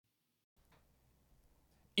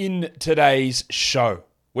In today's show,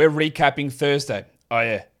 we're recapping Thursday. Oh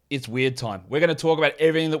yeah, it's weird time. We're going to talk about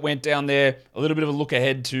everything that went down there, a little bit of a look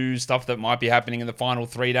ahead to stuff that might be happening in the final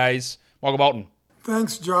 3 days. Michael Bolton.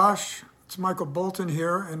 Thanks, Josh. It's Michael Bolton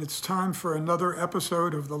here, and it's time for another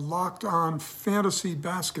episode of the Locked On Fantasy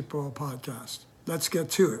Basketball Podcast. Let's get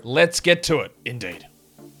to it. Let's get to it, indeed.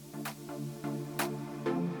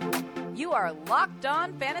 You are Locked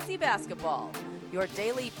On Fantasy Basketball, your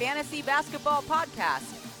daily fantasy basketball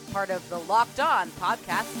podcast, part of the Locked On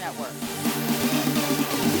Podcast Network.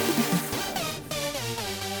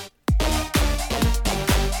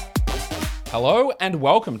 Hello and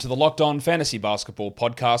welcome to the Locked On Fantasy Basketball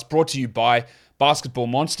Podcast, brought to you by Basketball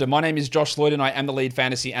Monster. My name is Josh Lloyd and I am the lead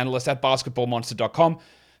fantasy analyst at basketballmonster.com.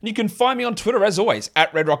 And you can find me on Twitter, as always,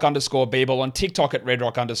 at redrock_Beeble, on TikTok at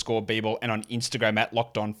redrock_Beeble, and on Instagram at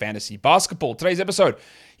Locked On Fantasy Basketball. Today's episode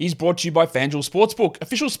is brought to you by FanDuel Sportsbook,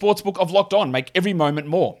 official sportsbook of Locked On. Make every moment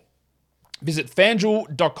more. Visit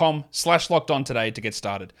fanduel.com/lockedon today to get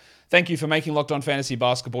started. Thank you for making Locked On Fantasy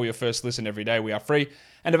Basketball your first listen every day. We are free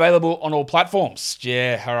and available on all platforms.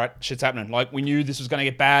 Yeah, all right, shit's happening. Like, we knew this was going to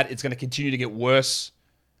get bad. It's going to continue to get worse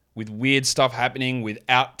with weird stuff happening, with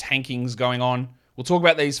out-tankings going on. We'll talk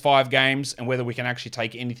about these 5 games and whether we can actually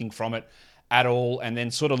take anything from it at all, and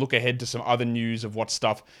then sort of look ahead to some other news of what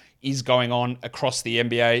stuff is going on across the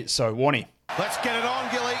NBA. So, Warnie. Let's get it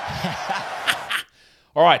on, Gilly.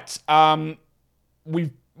 All right.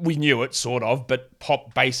 We knew it, sort of, but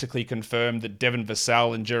Pop basically confirmed that Devin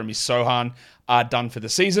Vassell and Jeremy Sohan are done for the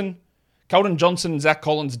season. Keldon Johnson and Zach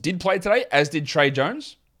Collins did play today, as did Trey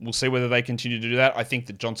Jones. We'll see whether they continue to do that. I think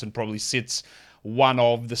that Johnson probably sits one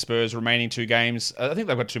of the Spurs' remaining 2 games. I think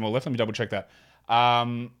they've got 2 more left. Let me double check that.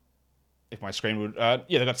 If my screen would...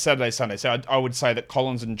 they've got Saturday, Sunday. So I would say that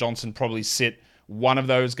Collins and Johnson probably sit one of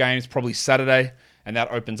those games, probably Saturday, and that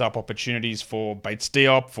opens up opportunities for Bates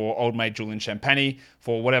Diop, for old mate Julian Champagny,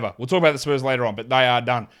 for whatever. We'll talk about the Spurs later on, but they are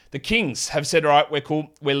done. The Kings have said, all right, we're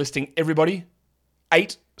cool. We're listing everybody.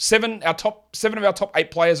 7 of our top 8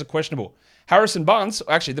 players are questionable. Harrison Barnes,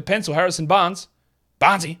 actually the pencil, Harrison Barnes,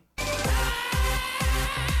 Barnesy.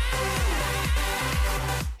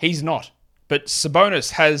 He's not. But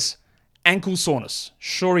Sabonis has ankle soreness.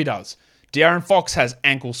 Sure he does. De'Aaron Fox has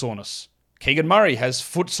ankle soreness. Keegan Murray has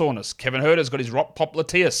foot soreness. Kevin Huerter's got his right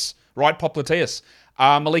popliteus.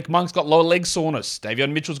 Malik Monk's got lower leg soreness.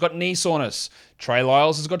 Davion Mitchell's got knee soreness. Trey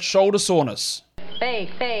Lyles has got shoulder soreness. Fake.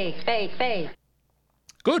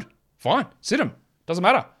 Good. Fine. Sit him. Doesn't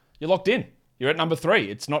matter. You're locked in. You're at number 3.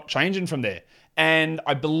 It's not changing from there. And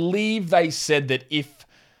I believe they said that if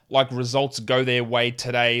results go their way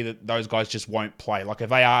today, that those guys just won't play. Like,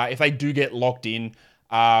 if they do get locked in,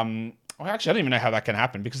 actually, I don't even know how that can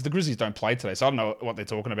happen because the Grizzlies don't play today, so I don't know what they're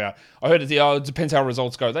talking about. I heard it depends how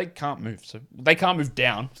results go. They can't move. So they can't move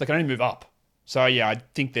down. So they can only move up. So, yeah, I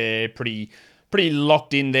think they're pretty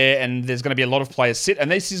locked in there, and there's going to be a lot of players sit,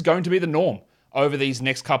 and this is going to be the norm over these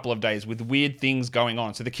next couple of days with weird things going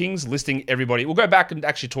on. So the Kings listing everybody. We'll go back and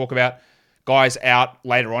actually talk about guys out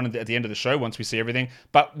later on at the end of the show once we see everything.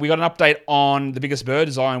 But we got an update on the biggest bird,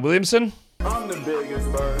 Zion Williamson. I'm the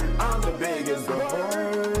biggest bird. I'm the biggest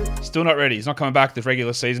bird. Still not ready. He's not coming back this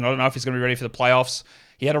regular season. I don't know if he's going to be ready for the playoffs.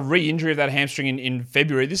 He had a re-injury of that hamstring in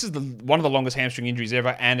February. This is one of the longest hamstring injuries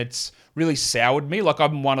ever, and it's really soured me. Like,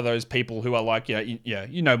 I'm one of those people who are like,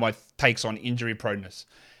 you know my takes on injury proneness.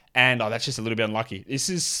 And that's just a little bit unlucky. This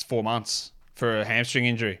is 4 months for a hamstring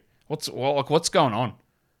injury. What's going on?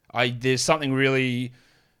 There's something really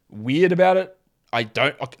weird about it.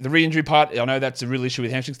 The re-injury part, I know that's a real issue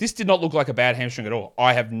with hamstrings. This did not look like a bad hamstring at all.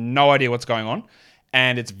 I have no idea what's going on,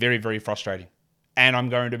 and it's very, very frustrating. And I'm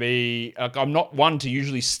going to be, I'm not one to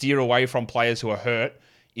usually steer away from players who are hurt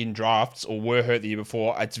in drafts or were hurt the year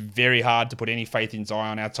before. It's very hard to put any faith in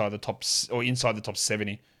Zion outside the top or inside the top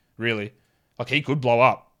 70, really. Like, he could blow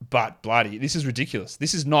up, but bloody, this is ridiculous.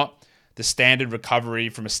 This is not the standard recovery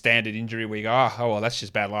from a standard injury where you go, well, that's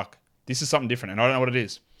just bad luck. This is something different, and I don't know what it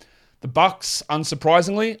is. The Bucks,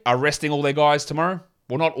 unsurprisingly, are resting all their guys tomorrow.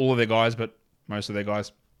 Well, not all of their guys, but most of their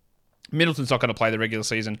guys. Middleton's not going to play the regular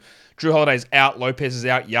season. Drew Holiday's out. Lopez is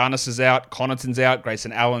out. Giannis is out. Connaughton's out.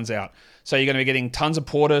 Grayson Allen's out. So you're going to be getting tons of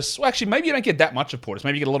Portis. Well, actually, maybe you don't get that much of Portis.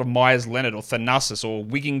 Maybe you get a lot of Myers Leonard or Thanasis or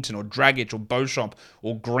Wigington or Dragic or Beauchamp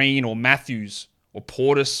or Green or Matthews or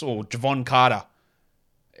Portis or Javon Carter.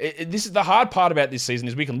 This is the hard part about this season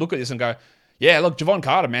is we can look at this and go, yeah, look, Javon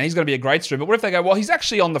Carter, man, he's going to be a great streamer. But what if they go, well, he's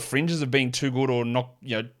actually on the fringes of being too good or not,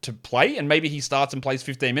 to play, and maybe he starts and plays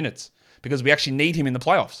 15 minutes because we actually need him in the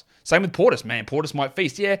playoffs. Same with Portis. Man, Portis might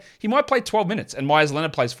feast. Yeah, he might play 12 minutes and Myers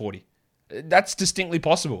Leonard plays 40. That's distinctly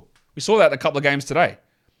possible. We saw that in a couple of games today.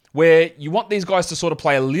 where you want these guys to sort of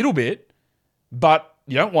play a little bit, but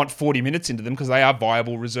you don't want 40 minutes into them because they are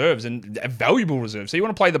viable reserves and valuable reserves. So you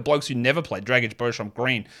want to play the blokes who never played: Dragic, Beauchamp,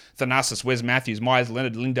 Green, Thanasis, Wes Matthews, Myers,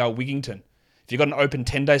 Leonard, Lindale, Wigington. If you've got an open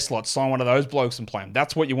 10-day slot, sign one of those blokes and play them.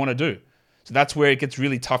 That's what you want to do. So that's where it gets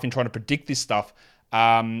really tough in trying to predict this stuff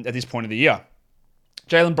at this point of the year.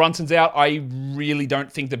 Jalen Brunson's out. I really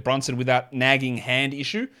don't think that Brunson, with that nagging hand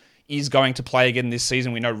issue, is going to play again this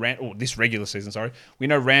season. We know this regular season, sorry. We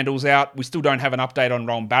know Randall's out. We still don't have an update on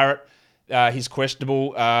Rowan Barrett. He's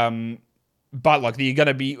questionable. But like, you're going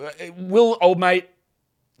to be... Will old mate,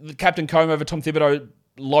 Captain Combe over Tom Thibodeau,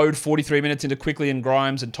 load 43 minutes into Quickly and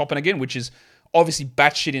Grimes and Toppin again, which is obviously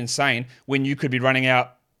batshit insane when you could be running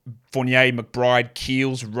out Fournier, McBride,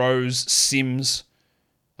 Keels, Rose, Sims.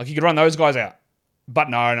 Like, you could run those guys out. But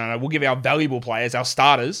no. We'll give our valuable players, our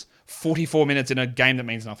starters, 44 minutes in a game that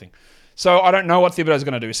means nothing. So I don't know what Thibodeau's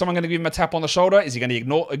going to do. Is someone going to give him a tap on the shoulder? Is he going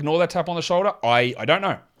to ignore that tap on the shoulder? I don't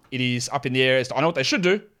know. It is up in the air. I know what they should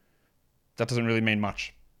do. That doesn't really mean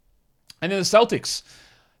much. And then the Celtics.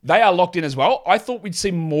 They are locked in as well. I thought we'd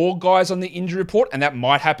see more guys on the injury report, and that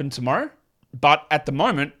might happen tomorrow. But at the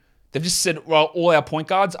moment, they've just said, well, all our point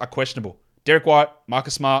guards are questionable. Derek White,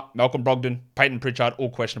 Marcus Smart, Malcolm Brogdon, Peyton Pritchard, all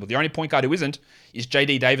questionable. The only point guard who isn't is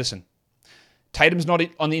J.D. Davison. Tatum's not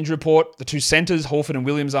on the injury report. The two centers, Horford and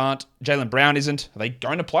Williams, aren't. Jaylen Brown isn't. Are they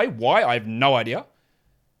going to play? Why? I have no idea.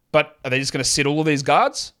 But are they just going to sit all of these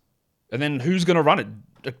guards? And then who's going to run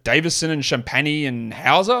it? Davison and Champagny and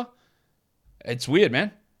Hauser? It's weird,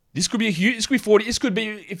 man. This could be this could be 40. This could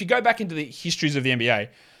be, if you go back into the histories of the NBA,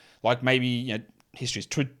 like maybe, histories,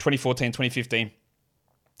 2014, 2015,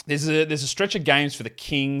 there's a stretch of games for the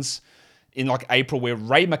Kings in like April where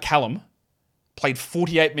Ray McCallum played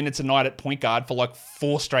 48 minutes a night at point guard for like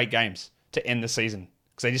 4 straight games to end the season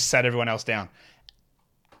because they just sat everyone else down.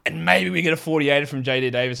 And maybe we get a 48 from J.D.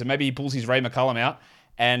 Davis, and maybe he pulls his Ray McCallum out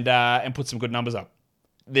and puts some good numbers up.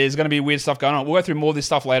 There's going to be weird stuff going on. We'll go through more of this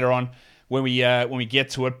stuff later on when we get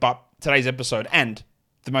to it. But today's episode and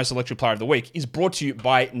the most electric player of the week is brought to you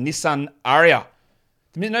by Nissan Ariya.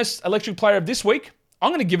 The most electric player of this week, I'm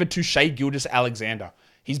going to give it to Shai Gilgeous-Alexander.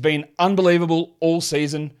 He's been unbelievable all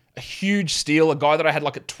season. A huge steal, a guy that I had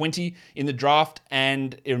like at 20 in the draft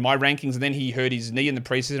and in my rankings, and then he hurt his knee in the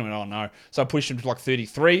preseason and went, oh no. So I pushed him to like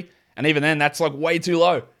 33, and even then, that's like way too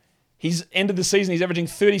low. He's ended the season, he's averaging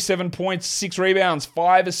 37 points, 6 rebounds,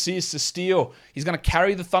 5 assists, a steal. He's going to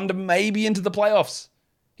carry the Thunder maybe into the playoffs.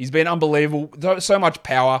 He's been unbelievable. So much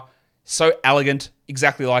power, so elegant,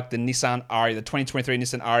 exactly like the Nissan Ariya, the 2023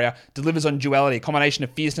 Nissan Ariya. Delivers on duality, a combination of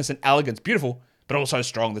fierceness and elegance. Beautiful, but also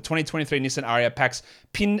strong. The 2023 Nissan Ariya packs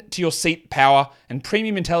pin-to-your-seat power and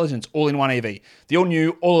premium intelligence all in one EV. The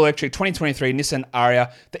all-new, all-electric 2023 Nissan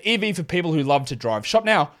Ariya, the EV for people who love to drive. Shop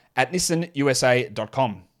now at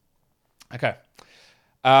nissanusa.com. Okay.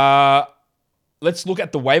 Let's look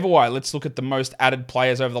at the waiver wire. Let's look at the most added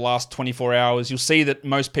players over the last 24 hours. You'll see that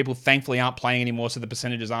most people thankfully aren't playing anymore, so the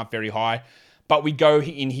percentages aren't very high. But we go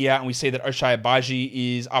in here and we see that Ochai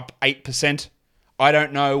Agbaji is up 8%. I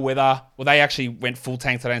don't know whether... Well, they actually went full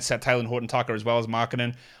tank today and sat Taylor Horton-Tucker as well as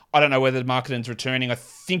Markkanen. I don't know whether Markkanen's returning. I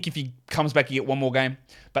think if he comes back, you get one more game.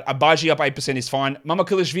 But Agbaji up 8% is fine.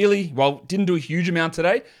 Mamakilishvili, well, didn't do a huge amount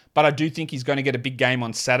today, but I do think he's going to get a big game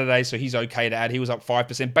on Saturday, so he's okay to add. He was up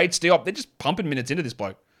 5%. Bates Diop, they're just pumping minutes into this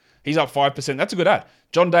bloke. He's up 5%. That's a good add.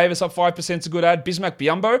 John Davis up 5%. It's a good add. Bismack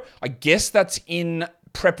Biyombo, I guess that's in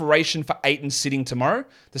preparation for Ayton sitting tomorrow.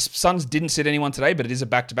 The Suns didn't sit anyone today, but it is a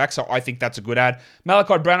back-to-back, so I think that's a good add.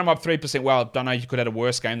 Malachi Branham up 3%. Well, I don't know if you could have had a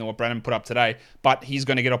worse game than what Branham put up today, but he's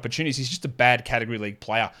going to get opportunities. He's just a bad category league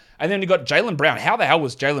player. And then you got Jaylen Brown. How the hell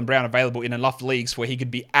was Jaylen Brown available in enough leagues where he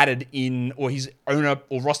could be added in, or his owner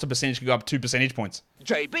or roster percentage could go up 2 percentage points?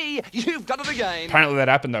 JB, you've done it again. Apparently that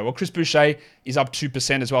happened though. Well, Chris Boucher is up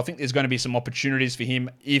 2% as well. I think there's going to be some opportunities for him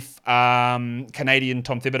if Canadian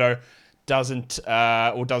Tom Thibodeau doesn't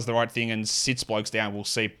or does the right thing and sits blokes down. We'll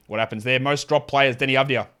see what happens there. Most drop players, Denny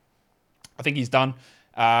Avdia. I think he's done.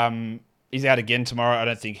 He's out again tomorrow. I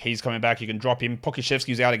don't think he's coming back. You can drop him.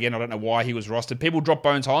 Pokuševski's out again. I don't know why he was rostered. People drop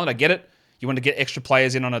Bones Highland. I get it. You want to get extra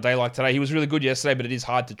players in on a day like today. He was really good yesterday, but it is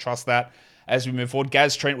hard to trust that as we move forward.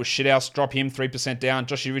 Gaz Trent was shithouse. Drop him 3% down.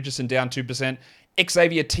 Joshie Richardson down 2%.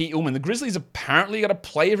 Xavier T. Ullman. The Grizzlies apparently got to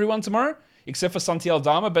play everyone tomorrow, except for Santi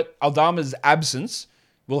Aldama, but Aldama's absence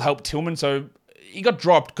will help Tillman. So he got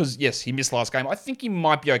dropped because, yes, he missed last game. I think he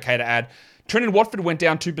might be okay to add. Trenton Watford went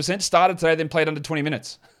down 2%, started today, then played under 20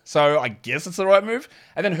 minutes. So I guess it's the right move.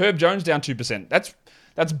 And then Herb Jones down 2%.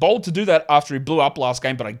 That's bold to do that after he blew up last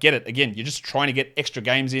game, but I get it. Again, you're just trying to get extra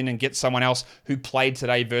games in and get someone else who played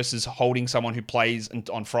today versus holding someone who plays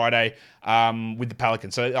on Friday with the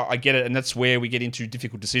Pelicans. So I get it, and that's where we get into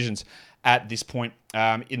difficult decisions at this point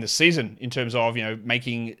in the season in terms of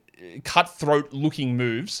making cutthroat-looking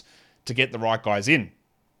moves to get the right guys in.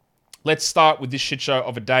 Let's start with this shit show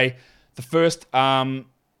of a day. The first game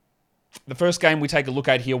we take a look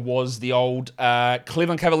at here was the old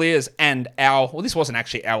Cleveland Cavaliers and this wasn't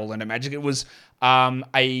actually our Orlando Magic. It was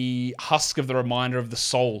a husk of the reminder of the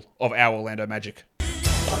soul of our Orlando Magic.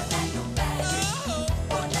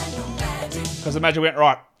 Because the Magic went,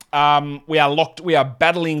 right, we are locked. We are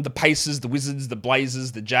battling the Pacers, the Wizards, the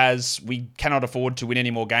Blazers, the Jazz. We cannot afford to win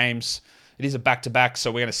any more games. It is a back-to-back,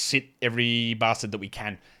 so we're going to sit every bastard that we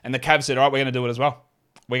can. And the Cavs said, all right, we're going to do it as well.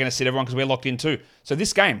 We're going to sit everyone because we're locked in too. So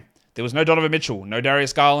this game, there was no Donovan Mitchell, no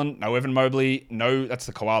Darius Garland, no Evan Mobley, that's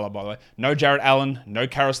the koala, by the way, no Jarrett Allen, no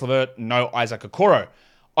Karis LeVert, no Isaac Okoro.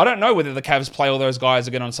 I don't know whether the Cavs play all those guys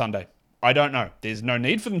again on Sunday. I don't know. There's no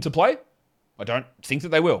need for them to play. I don't think that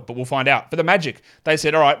they will, but we'll find out. For the Magic, they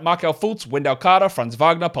said, all right, Markelle Fultz, Wendell Carter, Franz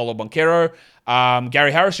Wagner, Paulo Banchero,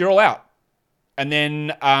 Gary Harris, you're all out. And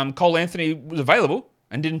then Cole Anthony was available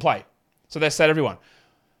and didn't play. So they said everyone.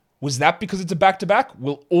 Was that because it's a back-to-back?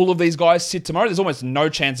 Will all of these guys sit tomorrow? There's almost no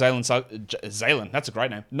chance Zalen, that's a great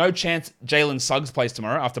name. No chance Jalen Suggs plays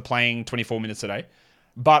tomorrow after playing 24 minutes today.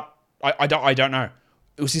 But I don't know.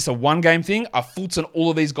 Was this a one-game thing? Are Fultz and all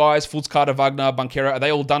of these guys, Fultz, Carter, Wagner, Banchero, are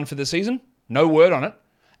they all done for the season? No word on it.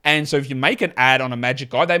 And so if you make an ad on a Magic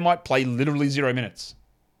guy, they might play literally 0 minutes.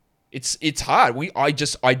 It's hard.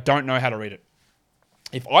 I don't know how to read it.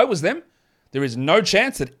 If I was them, there is no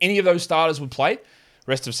chance that any of those starters would play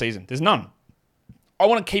rest of season. There's none. I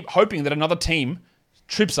want to keep hoping that another team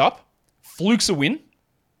trips up, flukes a win,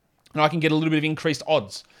 and I can get a little bit of increased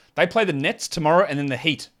odds. They play the Nets tomorrow and then the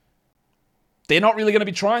Heat. They're not really going to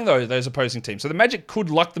be trying those opposing teams. So the Magic could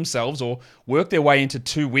luck themselves or work their way into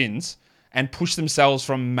 2 wins and push themselves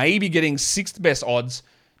from maybe getting 6th best odds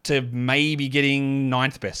to maybe getting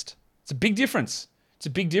 9th best. It's a big difference. It's a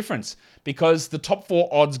big difference because the top 4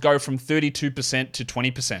 odds go from 32% to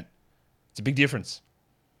 20%. It's a big difference.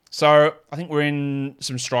 So I think we're in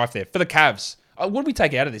some strife there. For the Cavs, what do we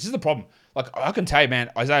take out of this? This is the problem. Like, I can tell you, man,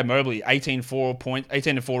 Isaiah Mobley, 18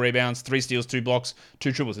 and 4 rebounds, 3 steals, 2 blocks,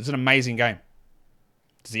 2 triples. It's an amazing game.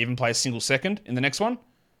 Does he even play a single second in the next one?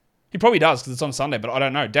 He probably does because it's on Sunday, but I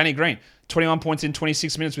don't know. Danny Green, 21 points in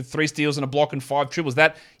 26 minutes with 3 steals and a block and 5 triples.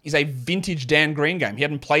 That is a vintage Dan Green game. He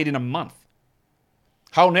hadn't played in a month.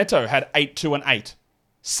 Hal Neto had 8, 2, and 8.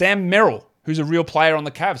 Sam Merrill, who's a real player on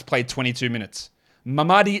the Cavs, played 22 minutes.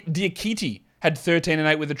 Mamadi Diakite had 13 and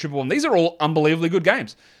 8 with a triple one. These are all unbelievably good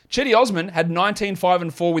games. Chetty Osman had 19, 5,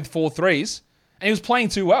 and 4 with 4 threes, and he was playing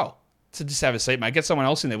too well. So just have a seat, mate. Get someone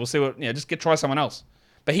else in there. We'll see what, try someone else.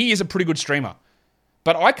 But he is a pretty good streamer.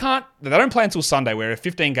 But they don't play until Sunday where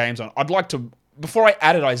 15 games on. I'd like to, before I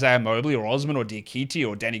added Isaiah Mobley or Osman or Diakite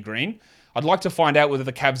or Danny Green, I'd like to find out whether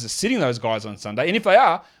the Cavs are sitting those guys on Sunday. And if they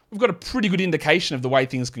are, we've got a pretty good indication of the way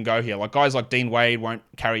things can go here. Like guys like Dean Wade won't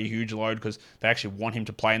carry a huge load because they actually want him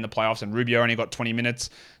to play in the playoffs, and Rubio only got 20 minutes.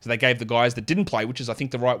 So they gave the guys that didn't play, which is I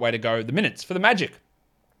think the right way to go, the minutes. For the Magic,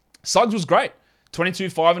 Suggs was great. 22,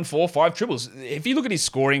 5, and 4, 5 triples. If you look at his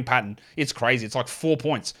scoring pattern, it's crazy. It's like 4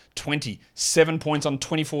 points, 20, 7 points on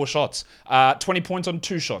 24 shots, 20 points on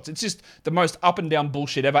 2 shots. It's just the most up and down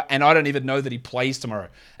bullshit ever, and I don't even know that he plays tomorrow.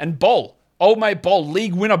 And Bol, old mate Bol,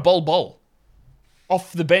 league winner Bol,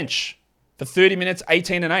 off the bench for 30 minutes,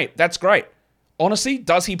 18 and 8. That's great. Honestly,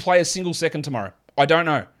 does he play a single second tomorrow? I don't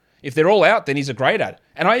know. If they're all out, then he's a great ad.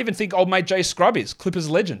 And I even think old mate Jay Scrubb is, Clippers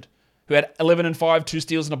legend, who had 11 and 5, 2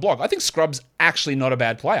 steals and a block. I think Scrubb's actually not a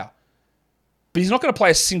bad player. But he's not going to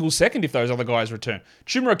play a single second if those other guys return.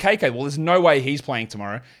 Chuma Okeke, well, there's no way he's playing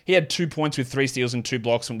tomorrow. He had 2 points with 3 steals and 2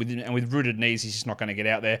 blocks, and with rooted knees, he's just not going to get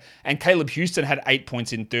out there. And Caleb Houston had 8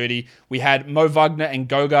 points in 30. We had Mo Wagner and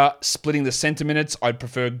Goga splitting the center minutes. I'd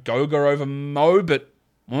prefer Goga over Mo, but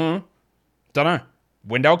don't know.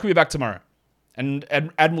 Wendell could be back tomorrow. And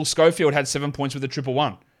Admiral Schofield had 7 points with a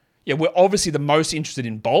 1-1. Yeah, we're obviously the most interested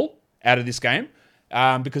in Bol out of this game,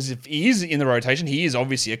 because if he is in the rotation, he is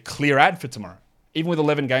obviously a clear ad for tomorrow. Even with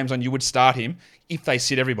 11 games on, you would start him if they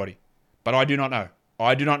sit everybody. But I do not know.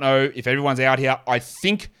 I do not know if everyone's out here. I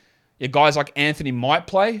think guys like Anthony might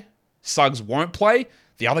play. Suggs won't play.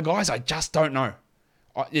 The other guys, I just don't know.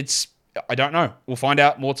 I don't know. We'll find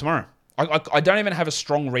out more tomorrow. I don't even have a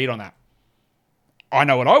strong read on that. I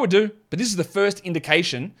know what I would do, but this is the first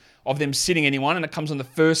indication of them sitting anyone, and it comes on the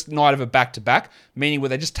first night of a back-to-back, meaning were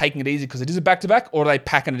they just taking it easy because it is a back-to-back, or are they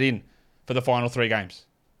packing it in for the final 3 games?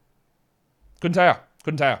 Couldn't tell you.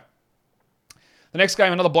 Couldn't tell you. The next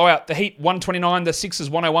game, another blowout. The Heat 129, the Sixers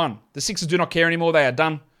 101. The Sixers do not care anymore. They are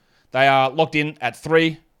done. They are locked in at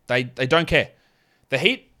 3. They don't care. The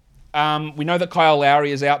Heat, we know that Kyle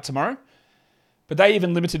Lowry is out tomorrow, but they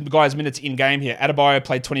even limited the guys' minutes in game here. Adebayo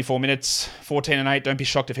played 24 minutes, 14 and 8. Don't be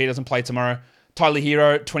shocked if he doesn't play tomorrow. Tyler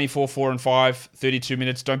Hero, 24, 4 and 5, 32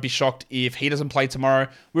 minutes. Don't be shocked if he doesn't play tomorrow.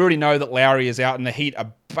 We already know that Lowry is out, and the Heat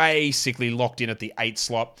are basically locked in at the 8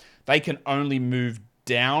 slot. They can only move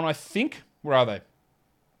down, I think. Where are they?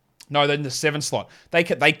 No, they're in the 7 slot. They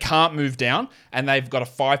can't move down, and they've got a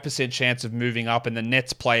 5% chance of moving up, and the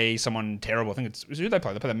Nets play someone terrible. I think it's... Who do they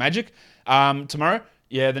play? They play the Magic tomorrow.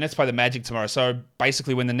 Yeah, the Nets play the Magic tomorrow. So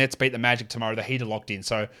basically, when the Nets beat the Magic tomorrow, the Heat are locked in.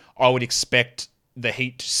 So I would expect the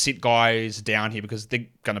Heat to sit guys down here because they're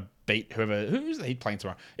going to beat whoever... Who's the Heat playing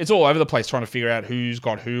tomorrow? It's all over the place trying to figure out who's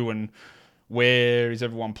got who and where is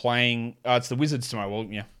everyone playing. It's the Wizards tomorrow. Well,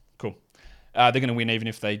 yeah, cool. They're going to win even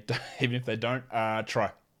if they don't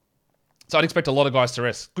try. So I'd expect a lot of guys to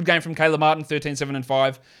rest. Good game from Caleb Martin, 13, 7 and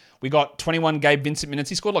 5. We got 21 Gabe Vincent minutes.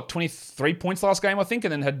 He scored like 23 points last game, I think,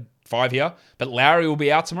 and then had 5 here. But Lowry will be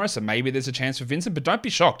out tomorrow, so maybe there's a chance for Vincent. But don't be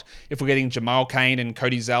shocked if we're getting Jamal Cain and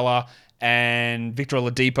Cody Zeller and Victor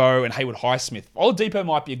Oladipo and Haywood Highsmith. Oladipo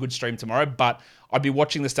might be a good stream tomorrow, but I'd be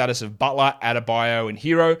watching the status of Butler, Adebayo, and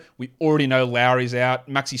Hero. We already know Lowry's out.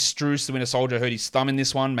 Maxi Strus, the Winter Soldier, hurt his thumb in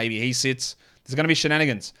this one. Maybe he sits. There's going to be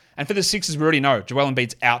shenanigans. And for the Sixers, we already know Joel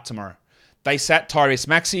Embiid's out tomorrow. They sat Tyrese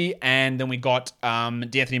Maxey, and then we got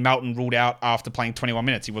D'Anthony Melton ruled out after playing 21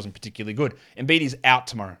 minutes. He wasn't particularly good. Embiid is out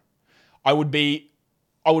tomorrow. I would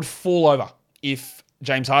fall over if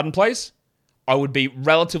James Harden plays. I would be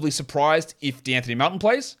relatively surprised if D'Anthony Melton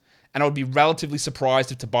plays, and I would be relatively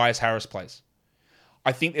surprised if Tobias Harris plays.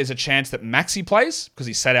 I think there's a chance that Maxey plays because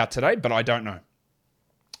he sat out today, but I don't know.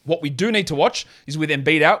 What we do need to watch is with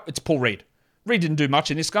Embiid out, it's Paul Reed. Reed didn't do much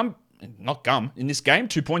in this game. In this game,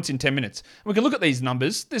 2 points in 10 minutes. And we can look at these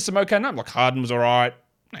numbers. There's some okay numbers. Like Harden was all right.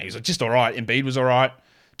 No, he was just all right. Embiid was all right.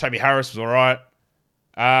 Toby Harris was all right.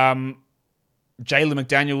 Jalen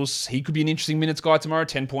McDaniels, he could be an interesting minutes guy tomorrow.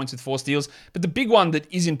 10 points with 4 steals. But the big one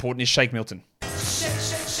that is important is Shake Milton.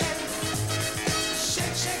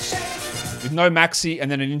 With no Maxey and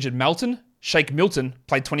then an injured Melton, Shake Milton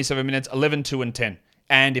played 27 minutes, 11, 2, and 10.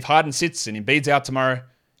 And if Harden sits and Embiid's out tomorrow,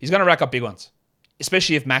 he's going to rack up big ones.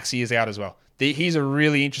 Especially if Maxey is out as well. He's a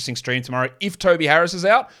really interesting stream tomorrow. If Toby Harris is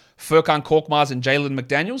out, Furkan Korkmaz and Jalen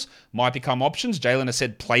McDaniels might become options. Jalen has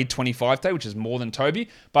said played 25 today, which is more than Toby.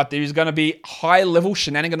 But there is going to be high-level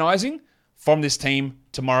shenaniganizing from this team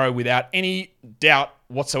tomorrow without any doubt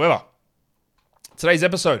whatsoever. Today's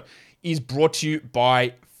episode is brought to you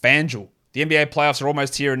by FanDuel. The NBA playoffs are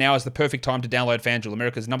almost here, and now is the perfect time to download FanDuel,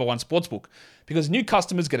 America's #1 sportsbook, because new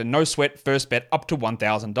customers get a no-sweat first bet up to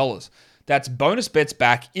 $1,000. That's bonus bets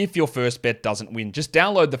back if your first bet doesn't win. Just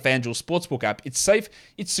download the FanDuel Sportsbook app. It's safe,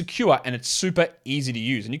 it's secure, and it's super easy to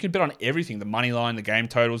use. And you can bet on everything, the money line, the game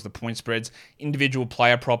totals, the point spreads, individual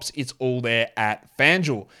player props. It's all there at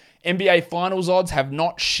FanDuel. NBA Finals odds have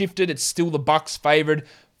not shifted. It's still the Bucks favored,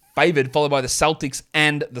 followed by the Celtics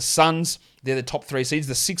and the Suns. They're the top 3 seeds.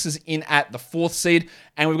 The Sixers in at the 4th seed.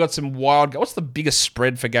 And we've got some wild... What's the biggest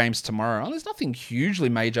spread for games tomorrow? There's nothing hugely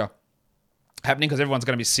major happening because everyone's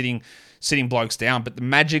going to be sitting blokes down. But the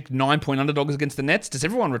Magic 9-point underdogs against the Nets. Does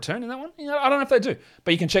everyone return in that one? I don't know if they do.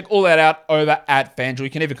 But you can check all that out over at FanDuel.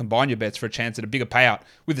 You can even combine your bets for a chance at a bigger payout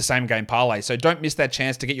with the same game parlay. So don't miss that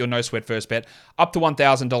chance to get your no-sweat first bet up to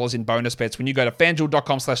 $1,000 in bonus bets when you go to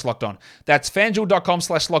FanDuel.com/lockedon. That's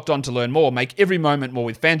FanDuel.com/lockedon to learn more. Make every moment more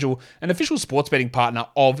with FanDuel, an official sports betting partner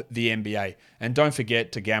of the NBA. And don't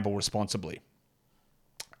forget to gamble responsibly.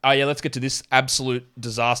 Let's get to this absolute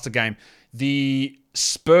disaster game. The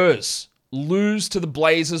Spurs lose to the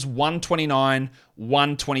Blazers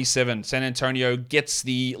 129-127. San Antonio gets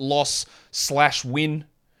the loss/win.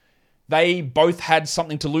 They both had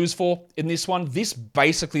something to lose for in this one. This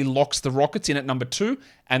basically locks the Rockets in at number 2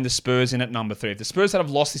 and the Spurs in at number 3. If the Spurs had have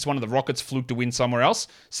lost this one and the Rockets fluked to win somewhere else,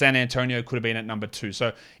 San Antonio could have been at number 2.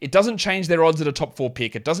 So it doesn't change their odds at a top 4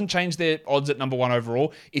 pick. It doesn't change their odds at number 1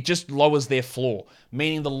 overall. It just lowers their floor,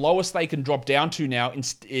 meaning the lowest they can drop down to now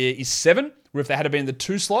is 7, where if they had been in the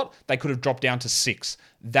 2 slot, they could have dropped down to 6.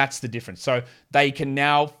 That's the difference. So they can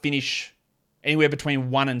now finish anywhere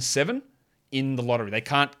between 1 and 7 in the lottery. They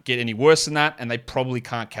can't get any worse than that, and they probably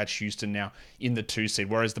can't catch Houston now in the 2 seed.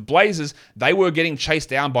 Whereas the Blazers, they were getting chased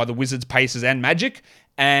down by the Wizards, Pacers, and Magic,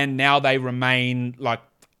 and now they remain like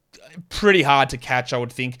pretty hard to catch, I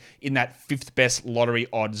would think, in that 5th best lottery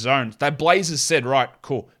odd zone. The Blazers said, right,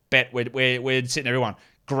 cool, bet, we're sitting everyone.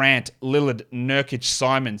 Grant, Lillard, Nurkic,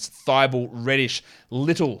 Simons, Thibault, Reddish,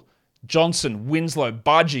 Little, Johnson, Winslow,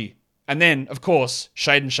 Budgie. And then, of course,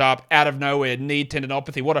 Shaden Sharp out of nowhere, knee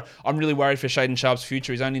tendinopathy. I'm really worried for Shaden Sharp's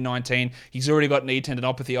future. He's only 19. He's already got knee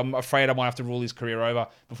tendinopathy. I'm afraid I might have to rule his career over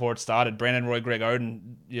before it started. Brandon Roy, Greg Oden,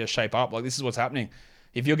 shape up. Like, this is what's happening.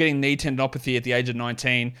 If you're getting knee tendinopathy at the age of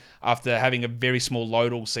 19 after having a very small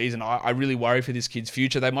load all season, I really worry for this kid's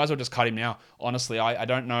future. They might as well just cut him now. Honestly, I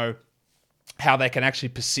don't know how they can actually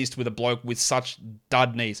persist with a bloke with such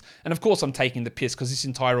dud knees. And of course I'm taking the piss because this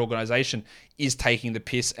entire organisation is taking the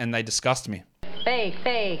piss and they disgust me. Fake.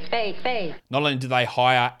 Not only do they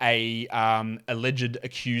hire a alleged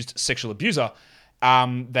accused sexual abuser,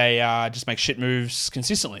 they just make shit moves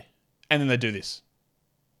consistently. And then they do this.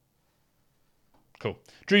 Cool.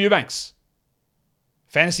 Drew Eubanks,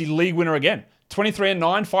 fantasy league winner again.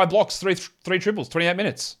 23-9, 5 blocks, 3 triples, 28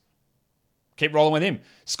 minutes. Keep rolling with him.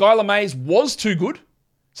 Skylar Mays was too good,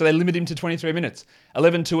 so they limit him to 23 minutes.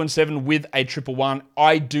 11, 2, and 7 with a 111.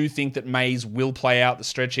 I do think that Mays will play out the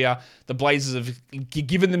stretch here. The Blazers have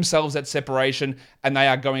given themselves that separation, and they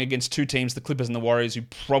are going against two teams, the Clippers and the Warriors, who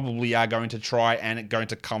probably are going to try and going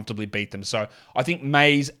to comfortably beat them. So I think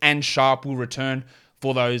Mays and Sharp will return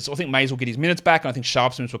for those. I think Mays will get his minutes back, and I think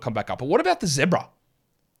Sharp's minutes will come back up. But what about the Zebra?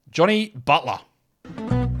 Johnny Butler.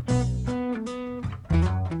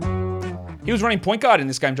 He was running point guard in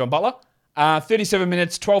this game, John Butler. 37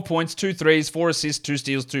 minutes, 12 points, 2 threes, 4 assists, 2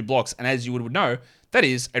 steals, 2 blocks. And as you would know, that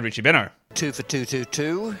is a Richie Beno. 2 for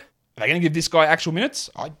 2. Are they going to give this guy actual minutes?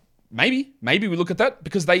 Maybe we look at that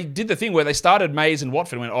because they did the thing where they started Mays and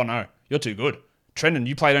Watford and went, oh no, you're too good. Trendon,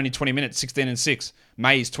 you played only 20 minutes, 16 and 6.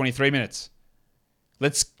 Mays, 23 minutes.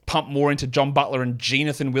 Let's pump more into John Butler and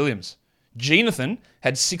Jonathan Williams. Jonathan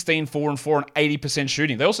had 16, 4 and 4 and 80%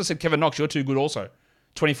 shooting. They also said, Kevin Knox, you're too good also.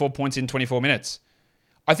 24 points in 24 minutes.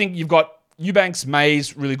 I think you've got Eubanks,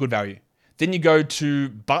 Mays, really good value. Then you go to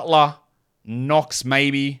Butler, Knox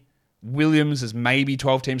maybe, Williams as maybe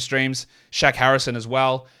 12-team streams, Shaq Harrison as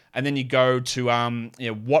well. And then you go to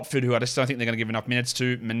Watford, who I just don't think they're going to give enough minutes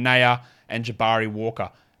to, Manea and Jabari Walker.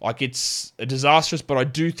 Like, it's disastrous, but I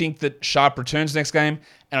do think that Sharp returns next game,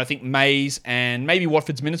 and I think Mays and maybe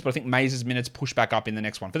Watford's minutes, but I think Mays' minutes push back up in the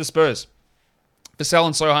next one. For the Spurs, Vassell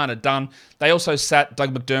and Sohan are done. They also sat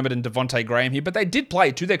Doug McDermott and Devontae Graham here, but they did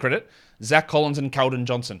play, to their credit, Zach Collins and Keldon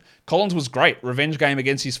Johnson. Collins was great. Revenge game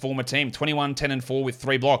against his former team. 21, 10, and 4 with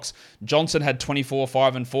 3 blocks. Johnson had 24,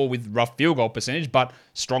 5, and 4 with rough field goal percentage, but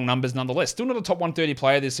strong numbers nonetheless. Still not a top 130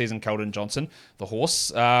 player this season, Keldon Johnson, the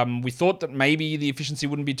horse. We thought that maybe the efficiency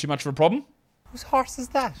wouldn't be too much of a problem. Whose horse is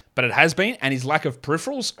that? But it has been, and his lack of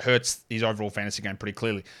peripherals hurts his overall fantasy game pretty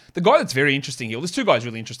clearly. The guy that's very interesting here, there's two guys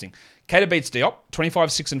really interesting. Cater beats Diop,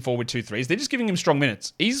 25, 6, and 4 with 2 threes. They're just giving him strong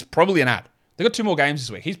minutes. He's probably an ad. They've got 2 more games this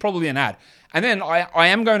week. He's probably an ad. And then I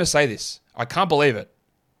am going to say this. I can't believe it.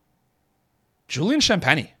 Julian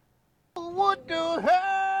Champagny. What the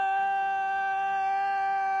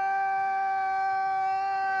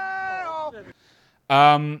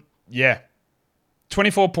hell? Yeah.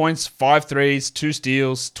 24 points, 5 threes, 2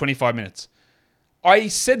 steals, 25 minutes. I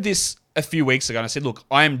said this a few weeks ago, and I said, look,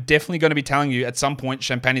 I am definitely going to be telling you at some point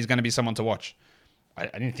Champagny is going to be someone to watch. I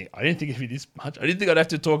didn't think it'd be this much. I didn't think I'd have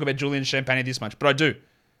to talk about Julian Champagny this much, but I do.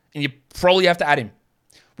 And you probably have to add him.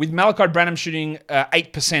 With Malachi Branham shooting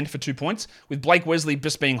 8% for 2 points, with Blake Wesley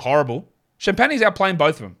just being horrible, Champagny's outplaying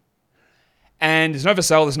both of them. And there's no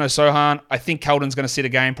Vassell, there's no Sohan. I think Keldon's going to sit a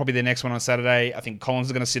game, probably the next one on Saturday. I think Collins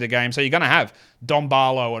is going to sit a game. So you're going to have Dom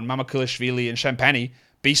Barlow and Mamakulishvili and Champagny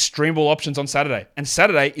be streamable options on Saturday. And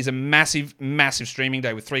Saturday is a massive, massive streaming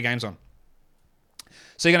day with 3 games on.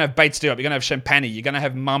 So you're going to have Bates Diop, you're going to have Champagny, you're going to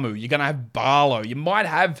have Mamu, you're going to have Barlow. You might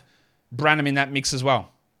have Branham in that mix as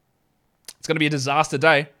well. It's going to be a disaster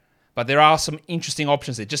day, but there are some interesting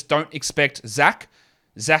options there. Just don't expect Zach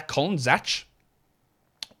Collins,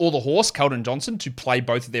 or the horse, Keldon Johnson, to play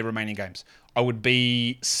both of their remaining games. I would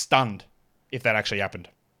be stunned if that actually happened.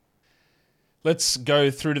 Let's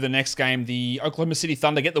go through to the next game. The Oklahoma City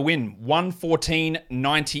Thunder get the win,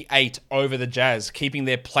 114-98 over the Jazz, keeping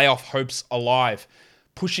their playoff hopes alive,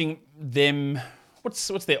 pushing them. What's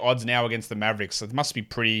their odds now against the Mavericks? It must be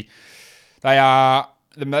pretty. The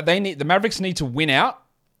Mavericks need to win out,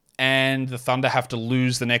 and the Thunder have to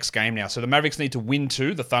lose the next game now. So the Mavericks need to win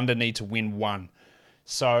 2, the Thunder need to win 1.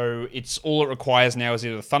 So it's all it requires now is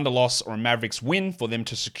either a Thunder loss or a Mavericks win for them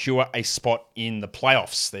to secure a spot in the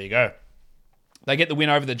playoffs. There you go. They get the win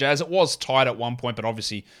over the Jazz. It was tied at one point, but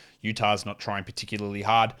obviously Utah's not trying particularly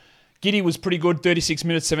hard. Giddey was pretty good, 36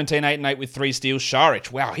 minutes, 17, 8, and 8 with 3 steals.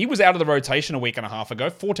 Šarić, wow, he was out of the rotation a week and a half ago,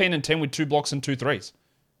 14 and 10 with 2 blocks and 2 threes.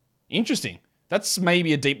 Interesting. That's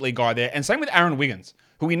maybe a deep league guy there. And same with Aaron Wiggins,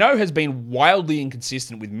 who we know has been wildly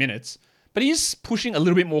inconsistent with minutes, but he is pushing a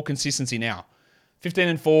little bit more consistency now. 15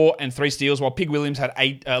 and 4 and 3 steals, while Pig Williams had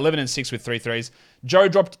 11 and 6 with 3 threes. Joe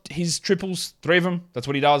dropped his triples, 3 of them. That's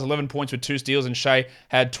what he does, 11 points with 2 steals. And Shea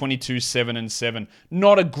had 22, 7 and 7.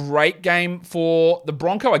 Not a great game for the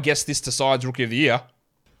Bronco. I guess this decides Rookie of the Year.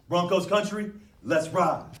 Broncos country, let's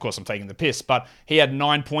ride. Of course, I'm taking the piss, but he had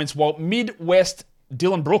 9 points, while Midwest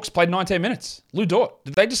Dylan Brooks played 19 minutes. Lou Dort,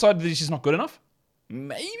 did they decide that this is not good enough?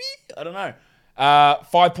 Maybe? I don't know.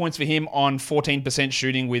 5 points for him on 14%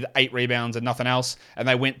 shooting with 8 rebounds and nothing else. And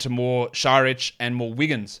they went to more Šarić and more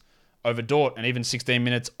Wiggins over Dort, and even 16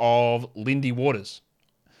 minutes of Lindy Waters.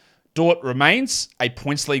 Dort remains a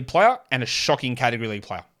points league player and a shocking category league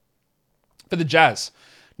player. For the Jazz,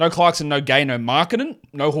 no Clarkson, no Gay, no Markkanen,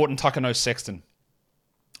 no Horton Tucker, no Sexton.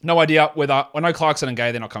 No idea whether, well, no Clarkson and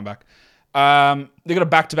Gay, they're not coming back. They've got a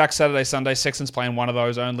back-to-back Saturday, Sunday. Sexton's playing one of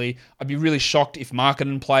those only. I'd be really shocked if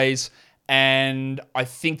Markkanen plays. And I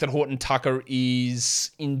think that Horton Tucker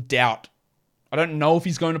is in doubt. I don't know if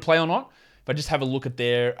he's going to play or not, but just have a look at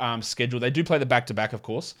their schedule. They do play the back-to-back, of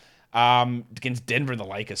course, against Denver and the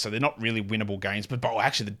Lakers, so they're not really winnable games. But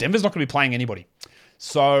actually, the Denver's not going to be playing anybody.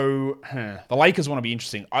 So the Lakers want to be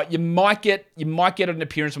interesting. You might get an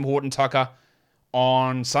appearance from Horton Tucker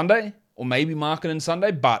on Sunday, or maybe Markkanen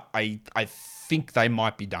Sunday, but I think they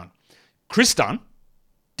might be done. Chris Dunn,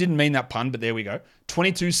 didn't mean that pun, but there we go.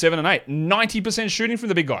 22, 7 and 8. 90% shooting from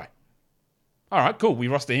the big guy. All right, cool. We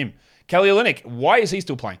roster him. Kelly Olynyk, why is he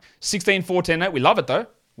still playing? 16, 4, 10, 8. We love it, though.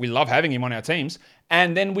 We love having him on our teams.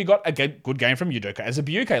 And then we got a good game from Udoka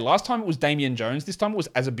Azubuike. Last time it was Damian Jones. This time it was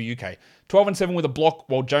Azubuike. 12 and 7 with a block,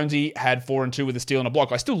 while Jonesy had 4 and 2 with a steal and a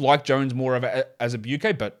block. I still like Jones more over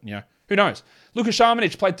Azubuike, but, who knows? Luka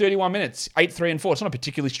Šarmanić played 31 minutes, 8, 3 and 4. It's not a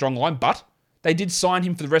particularly strong line, but they did sign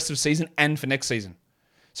him for the rest of the season and for next season.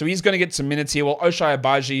 So he's going to get some minutes here. While Ochai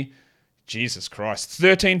Agbaji, Jesus Christ,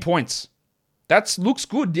 13 points. That looks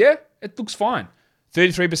good, yeah? It looks fine.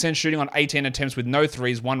 33% shooting on 18 attempts with no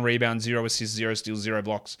threes, 1 rebound, 0 assists, 0 steals, 0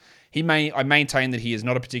 blocks. I maintain that he is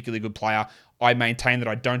not a particularly good player. I maintain that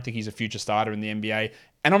I don't think he's a future starter in the NBA.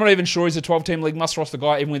 And I'm not even sure he's a 12-team league must-roster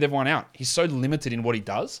guy, even with everyone out. He's so limited in what he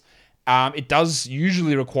does. It does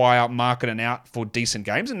usually require Markkanen out for decent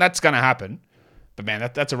games, and that's going to happen. But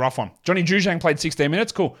man, that's a rough one. Johnny Juzang played 16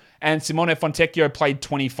 minutes. Cool. And Simone Fontecchio played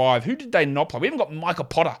 25. Who did they not play? We haven't got Michael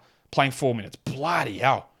Potter playing 4 minutes. Bloody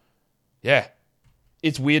hell. Yeah.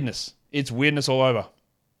 It's weirdness. It's weirdness all over.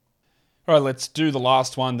 All right, let's do the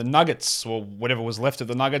last one. The Nuggets, or whatever was left of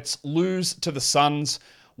the Nuggets, lose to the Suns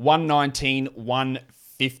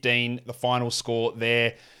 119-115, the final score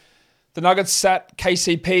there. The Nuggets sat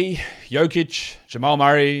KCP, Jokic, Jamal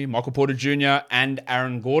Murray, Michael Porter Jr., and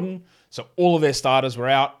Aaron Gordon. So all of their starters were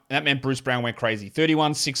out, and that meant Bruce Brown went crazy.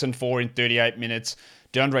 31, 6 and 4 in 38 minutes.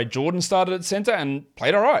 DeAndre Jordan started at center and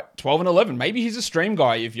played all right. 12 and 11. Maybe he's a stream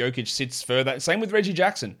guy if Jokic sits further. Same with Reggie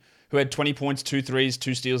Jackson, who had 20 points, 2 threes,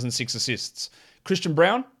 2 steals, and 6 assists. Christian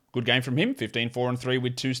Brown, good game from him. 15, 4 and 3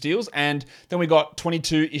 with 2 steals. And then we got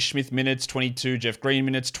 22 Ish Smith minutes, 22 Jeff Green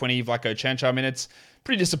minutes, 20 Vlatko Čančar minutes.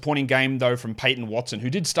 Pretty disappointing game, though, from Peyton Watson, who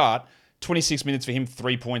did start. 26 minutes for him,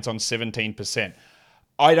 3 points on 17%.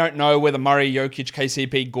 I don't know whether Murray, Jokic,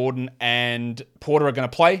 KCP, Gordon, and Porter are going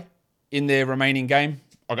to play in their remaining game.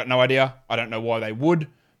 I've got no idea. I don't know why they would.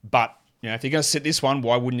 But, if you're going to sit this one,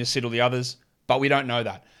 why wouldn't you sit all the others? But we don't know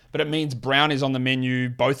that. But it means Brown is on the menu.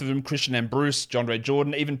 Both of them, Christian and Bruce, DeAndre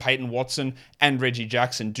Jordan, even Peyton Watson and Reggie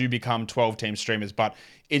Jackson do become 12-team streamers. But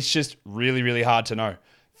it's just really, really hard to know.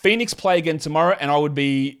 Phoenix play again tomorrow, and I would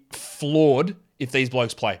be floored if these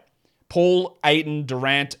blokes play. Paul, Ayton,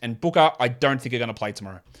 Durant, and Booker, I don't think are going to play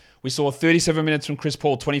tomorrow. We saw 37 minutes from Chris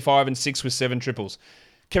Paul, 25 and 6 with 7 triples.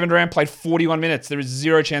 Kevin Durant played 41 minutes. There is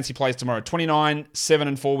zero chance he plays tomorrow. 29, 7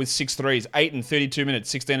 and 4 with 6 threes. Ayton, 32 minutes,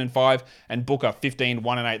 16 and 5. And Booker, 15,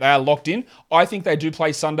 1 and 8. They are locked in. I think they do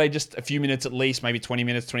play Sunday, just a few minutes at least, maybe 20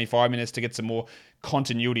 minutes, 25 minutes to get some more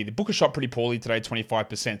continuity. The Booker shot pretty poorly today,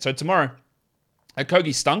 25%. So tomorrow,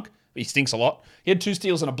 Okogie stunk. He stinks a lot. He had 2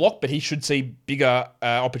 steals and a block, but he should see bigger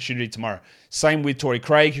opportunity tomorrow. Same with Torrey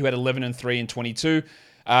Craig, who had 11 and 3 and 22.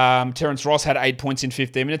 Terrence Ross had 8 points in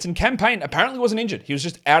 15 minutes, and Cam Payne apparently wasn't injured. He was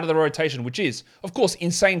just out of the rotation, which is, of course,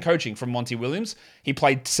 insane coaching from Monty Williams. He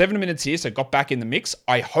played 7 minutes here, so got back in the mix.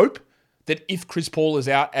 I hope that if Chris Paul is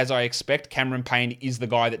out, as I expect, Cameron Payne is the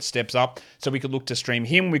guy that steps up. So we could look to stream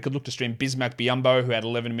him. We could look to stream Bismack Biyombo, who had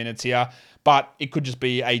 11 minutes here. But it could just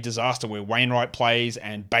be a disaster where Wainwright plays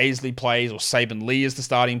and Baisley plays or Saban Lee is the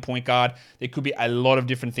starting point guard. There could be a lot of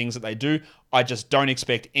different things that they do. I just don't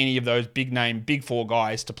expect any of those big-name, Big Four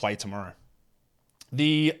guys to play tomorrow.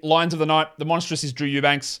 The lines of the night, the monstrous is Drew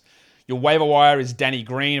Eubanks. Your waiver wire is Danny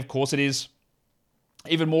Green. Of course it is.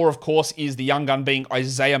 Even more, of course, is the young gun being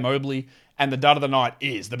Isaiah Mobley. And the dud of the night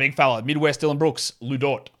is the big fella, Midwest Dylan Brooks,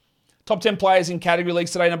 Ludort. Top 10 players in category leagues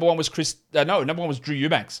today. Number one was number one was Drew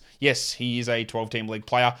Eubanks. Yes, he is a 12-team league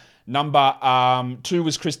player. Number 2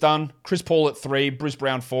 was Chris Dunn. Chris Paul at 3. Bruce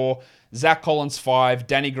Brown 4. Zach Collins 5.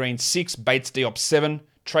 Danny Green 6. Bates Diop 7.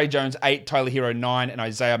 Trey Jones 8. Tyler Hero 9. And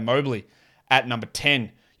Isaiah Mobley at number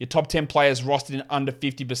 10. Your top 10 players rostered in under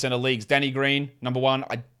 50% of leagues. Danny Green, number 1.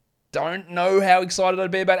 I don't know how excited I'd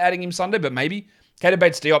be about adding him Sunday, but maybe. Kato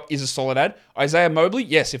Bates Diop is a solid ad. Isaiah Mobley,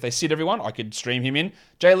 yes, if they sit everyone, I could stream him in.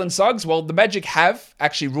 Jalen Suggs, well, the Magic have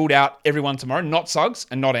actually ruled out everyone tomorrow, not Suggs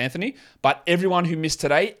and not Anthony, but everyone who missed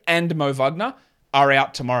today and Mo Wagner are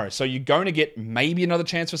out tomorrow. So you're going to get maybe another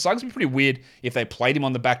chance for Suggs. It'd be pretty weird if they played him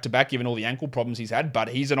on the back-to-back, given all the ankle problems he's had, but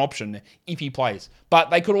he's an option if he plays.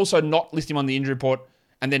 But they could also not list him on the injury report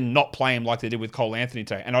and then not play him like they did with Cole Anthony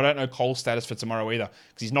today. And I don't know Cole's status for tomorrow either,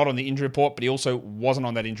 because he's not on the injury report, but he also wasn't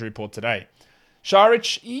on that injury report today.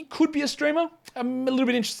 Šarić, he could be a streamer. I'm a little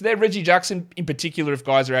bit interested there. Reggie Jackson, in particular, if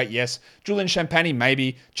guys are out, yes. Julian Champagny,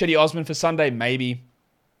 maybe. Chetty Osman for Sunday, maybe.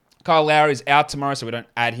 Kyle Lowry is out tomorrow, so we don't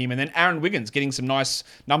add him. And then Aaron Wiggins getting some nice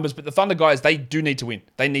numbers. But the Thunder guys, they do need to win.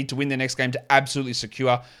 They need to win their next game to absolutely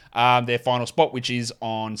secure their final spot, which is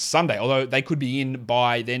on Sunday. Although they could be in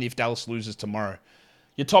by then if Dallas loses tomorrow.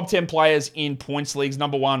 Your top 10 players in points leagues.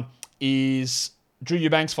 Number 1 is Drew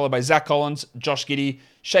Eubanks, followed by Zach Collins, Josh Giddey,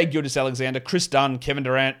 Shai Gilgeous-Alexander, Chris Dunn, Kevin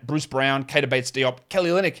Durant, Bruce Brown, Kato Bates Diop,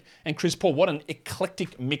 Kelly Olynyk, and Chris Paul. What an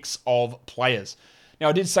eclectic mix of players. Now,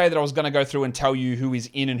 I did say that I was going to go through and tell you who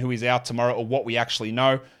is in and who is out tomorrow, or what we actually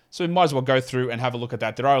know. So we might as well go through and have a look at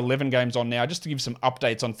that. There are 11 games on now, just to give some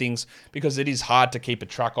updates on things, because it is hard to keep a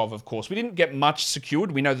track of course. We didn't get much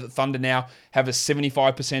secured. We know that the Thunder now have a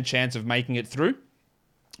 75% chance of making it through,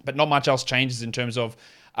 but not much else changes in terms of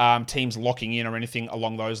teams locking in or anything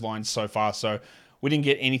along those lines so far. So we didn't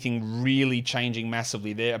get anything really changing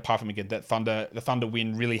massively there, apart from, again, the Thunder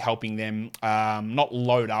win really helping them not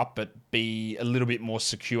load up, but be a little bit more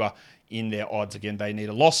secure in their odds. Again, they need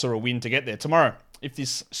a loss or a win to get there. Tomorrow, if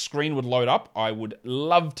this screen would load up, I would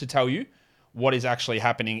love to tell you what is actually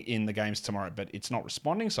happening in the games tomorrow, but it's not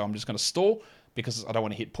responding, so I'm just going to stall because I don't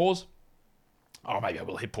want to hit pause. Oh, maybe I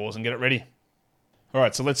will hit pause and get it ready. All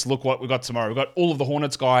right, so let's look what we've got tomorrow. We've got all of the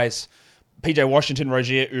Hornets guys. PJ Washington,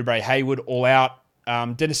 Rozier, Oubre, Hayward, all out.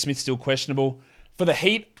 Dennis Smith still questionable. For the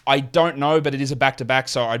Heat, I don't know, but it is a back-to-back,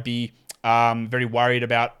 so I'd be very worried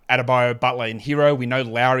about Adebayo, Butler, and Hero. We know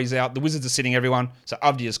Lowry's out. The Wizards are sitting everyone. So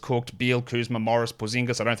Avdiya's cooked. Beal, Kuzma, Morris,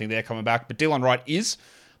 Porzingis. I don't think they're coming back. But Dylan Wright is.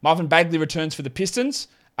 Marvin Bagley returns for the Pistons.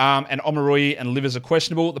 And Omarui and Livers are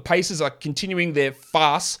questionable. The Pacers are continuing their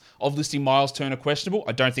farce of listing Miles Turner questionable.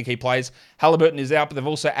 I don't think he plays. Halliburton is out, but they've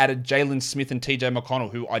also added Jalen Smith and TJ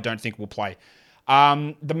McConnell, who I don't think will play.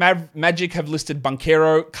 The Magic have listed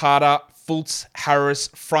Banchero, Carter, Fultz, Harris,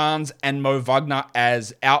 Franz, and Mo Wagner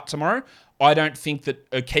as out tomorrow. I don't think that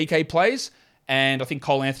Okeke plays, and I think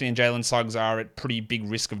Cole Anthony and Jalen Suggs are at pretty big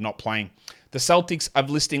risk of not playing. The Celtics are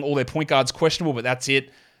listing all their point guards questionable, but that's it.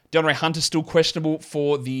 DeAndre Hunter's still questionable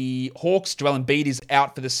for the Hawks. Joel Embiid is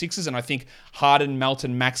out for the Sixers, and I think Harden,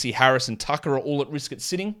 Melton, Maxey, Harris, and Tucker are all at risk at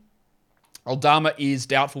sitting. Aldama is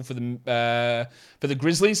doubtful for the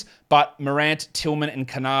Grizzlies, but Morant, Tillman, and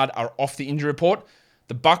Kennard are off the injury report.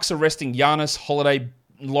 The Bucks are resting Giannis, Holiday,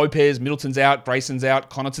 Lopez, Middleton's out, Grayson's out,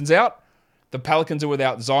 Connaughton's out. The Pelicans are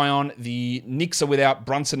without Zion. The Knicks are without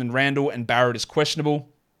Brunson and Randall, and Barrett is questionable.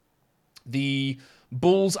 The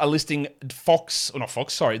Bulls are listing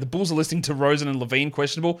the Bulls are listing DeRozan and Levine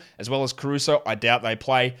questionable, as well as Caruso. I doubt they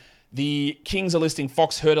play. The Kings are listing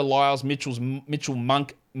Fox, Herter, Lyles, Mitchell,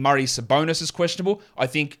 Monk, Murray, Sabonis is questionable. I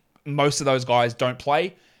think most of those guys don't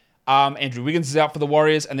play. Andrew Wiggins is out for the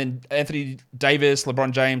Warriors, and then Anthony Davis,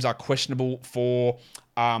 LeBron James are questionable for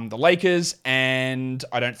the Lakers, and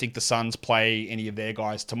I don't think the Suns play any of their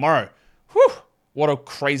guys tomorrow. Whew! What a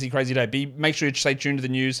crazy, crazy day. Make sure you stay tuned to the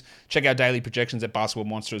news. Check our daily projections at Basketball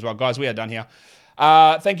Monster as well. Guys, we are done here.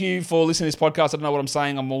 Thank you for listening to this podcast. I don't know what I'm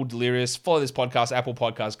saying. I'm all delirious. Follow this podcast, Apple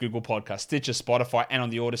Podcasts, Google Podcasts, Stitcher, Spotify, and on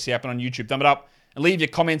the Odyssey app and on YouTube. Thumb it up and leave your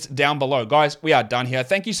comments down below. Guys, we are done here.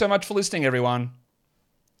 Thank you so much for listening, everyone.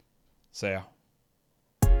 See ya.